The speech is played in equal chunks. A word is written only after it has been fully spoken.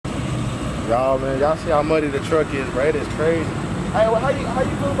Y'all, man, y'all see how muddy the truck is, bro? It is crazy. Hey, well, how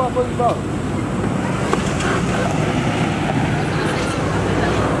you feel about buggy bottom?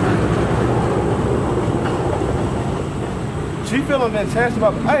 She feeling fantastic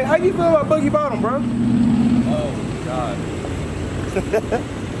about. Hey, how you feel about buggy bottom, bro? Oh God.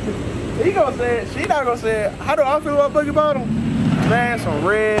 He gonna say it. She not gonna say it. How do I feel about buggy bottom? Man, some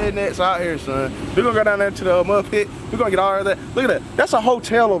rednecks out here, son. We gonna go down there to the mud pit. We gonna get all of that. Look at that. That's a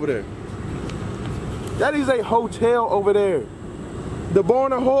hotel over there. That is a hotel over there. The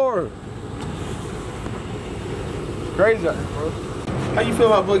Born of Horror. Crazy out here, bro. How you feel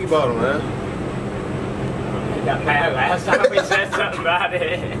about buggy bottom, man? It got mad last time we said something about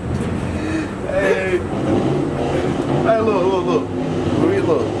it. Hey, look.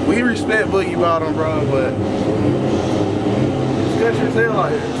 We respect boogie bottom, bro, but it's country as hell out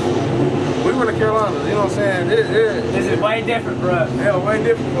here. We were in the Carolinas, you know what I'm saying? This is way different for us. Yeah, way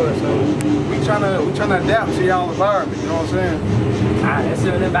different for us. So we tryna adapt to y'all environment. You know what I'm saying? Alright, it's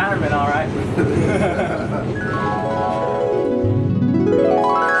an environment, all right.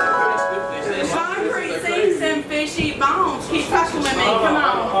 Them fishy bones keep fucking with me. Come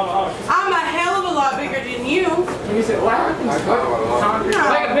on. I'm a hell of a lot bigger than you. Can you say what?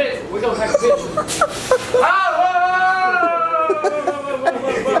 Take a picture. We're gonna take a picture.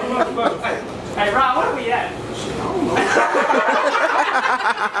 Hey, Rob, where are we at?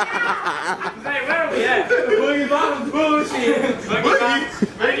 Hey, where are we at? Boogie bottom bullshit.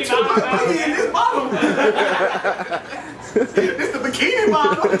 Boogie bottom in this bottom. It's the bikini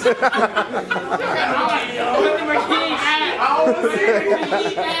bottom. Put the bikini back. I want to see the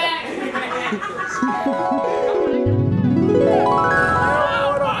bikini back.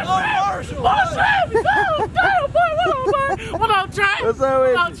 What up, Trey? What's up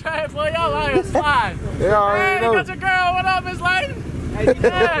with you? Trey, boy, y'all out here slide. Yeah, I already know. Hey, got your girl. What up, Miss Lady? Hey, you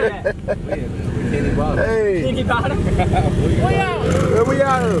doing? Hey. Bikini bottom? We out. Where we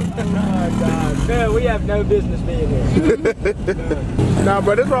out here? Oh, God. Man, we have no business being here. Nah,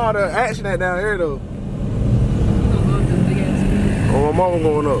 bro, this is all the action at down here, though. Oh, my mama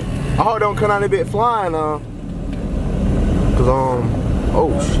going up. I hope they don't come out a bit flying, Cause, oh,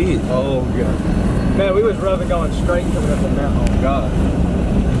 shit. Oh God. Man, we was rubbing going straight coming up the mountain. Oh God.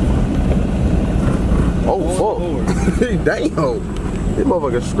 Oh, fuck. Damn. This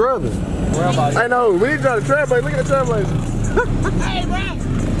motherfucker scrubbing. I know, we need to try the trailblazer. Look at the trailblazer. Hey, bro.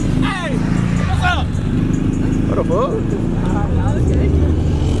 Hey, what's up? What the fuck?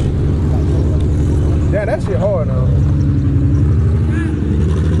 Yeah, that shit hard now.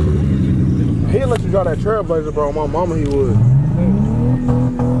 He'd let you drive that trailblazer, bro. My mama, he would.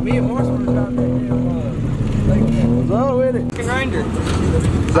 Me and Morris were driving that What's up with it? Ranger.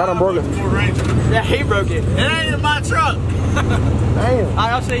 Is that unbroken? Yeah, he broke it. It ain't in my truck. Damn.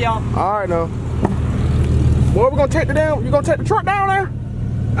 I'll see y'all. All right, now. Boy, we gonna take the down. You gonna take the truck down there?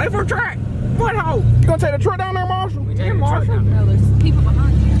 Hey, for a track. What ho? You gonna take the truck down there, Marshall? Yeah, Marshall. No, there's people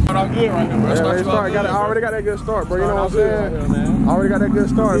behind you. I'm good right now, bro. Yeah, already got that good start, bro. You know what I'm saying? Already got that good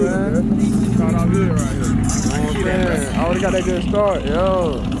start, man. Start out good right here. Already got that good start,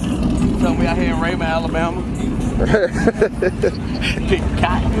 yo. Tell me out here in Raymond, Alabama. Big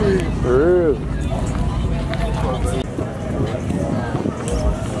cotton. For real.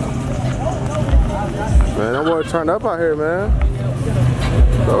 Man, that boy turned up out here, man.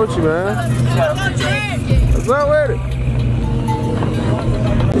 What's up with you, man? What's up with it?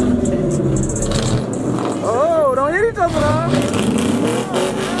 Oh, don't hit each other now.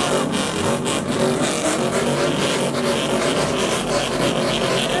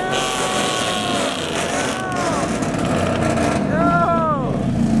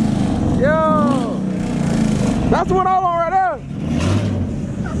 Yo! That's what I want right there.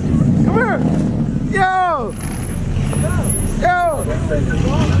 Come here. Yo! Yo!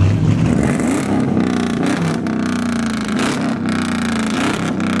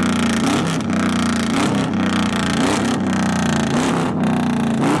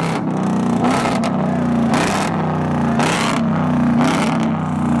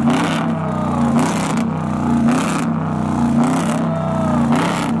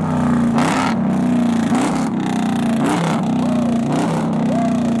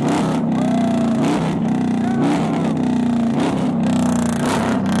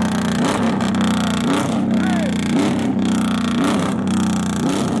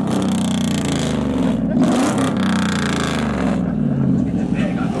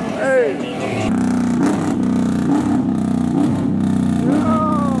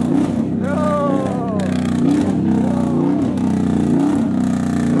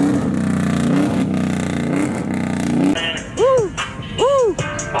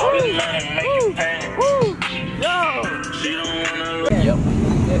 Yep.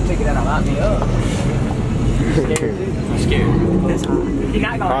 Take it out and lock me up. I'm scared. That's hot. You're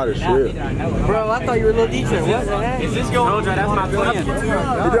not Hot as shit. Bro, I thought you were a little decent. What the heck? Is this going? That's my plan.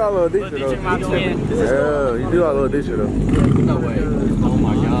 You do a little decent though. Yeah, you do a little decent though. No way. Oh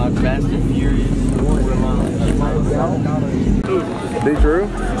my god, Fast and Furious. Be true.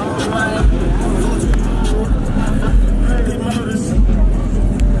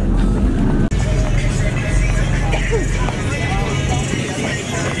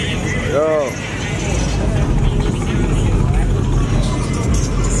 Yo.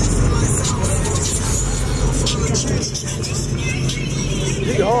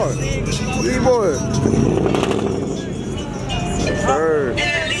 Get hard. B-boy. Sir.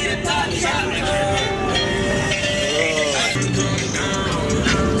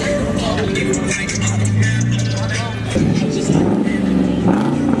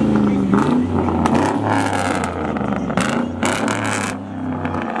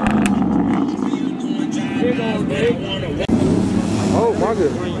 Oh my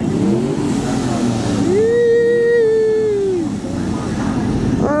goodness.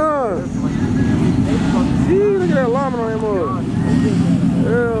 Look at that lineman on him.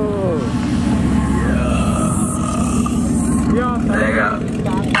 There you go.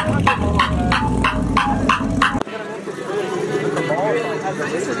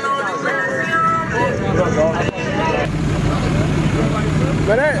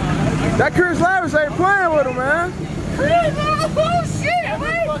 But that Chris Lavis ain't playing with him, man. Oh shit,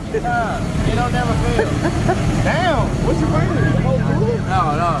 man. You don't never fail. Damn, what's your favorite?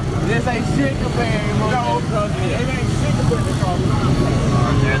 No. This ain't shit compared to it ain't shit compared to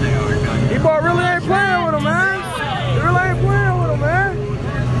He boy really ain't playing with him, man. He really ain't playing with him, man.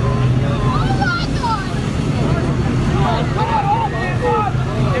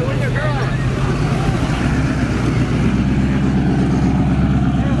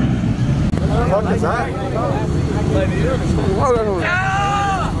 What is that?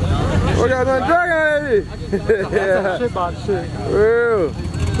 We got nothing dragon at you. Shit about shit. Real.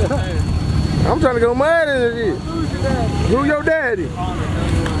 I'm trying to go mad in this shit. Who your daddy?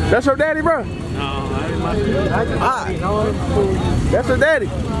 That's your daddy, bro? No, that ain't my daddy. That's your daddy.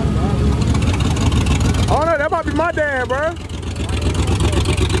 Oh no, that might be my dad, bro.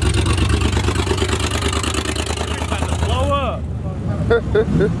 Blow up.